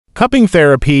Cupping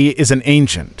therapy is an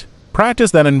ancient practice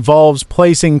that involves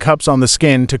placing cups on the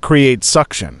skin to create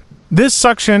suction. This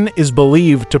suction is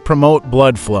believed to promote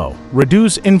blood flow,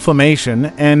 reduce inflammation,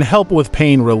 and help with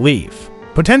pain relief.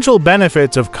 Potential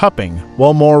benefits of cupping.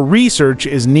 While more research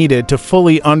is needed to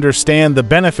fully understand the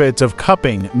benefits of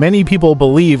cupping, many people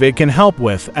believe it can help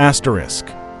with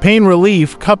pain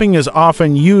relief. Cupping is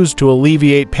often used to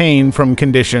alleviate pain from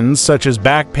conditions such as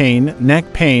back pain,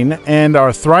 neck pain, and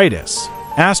arthritis.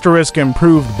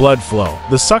 Improved blood flow.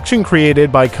 The suction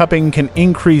created by cupping can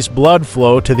increase blood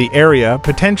flow to the area,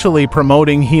 potentially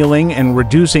promoting healing and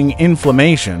reducing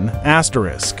inflammation.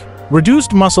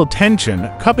 Reduced muscle tension.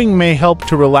 Cupping may help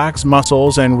to relax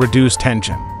muscles and reduce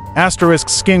tension.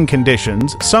 Skin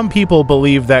conditions. Some people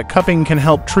believe that cupping can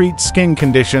help treat skin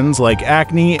conditions like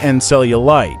acne and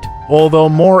cellulite, although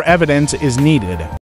more evidence is needed.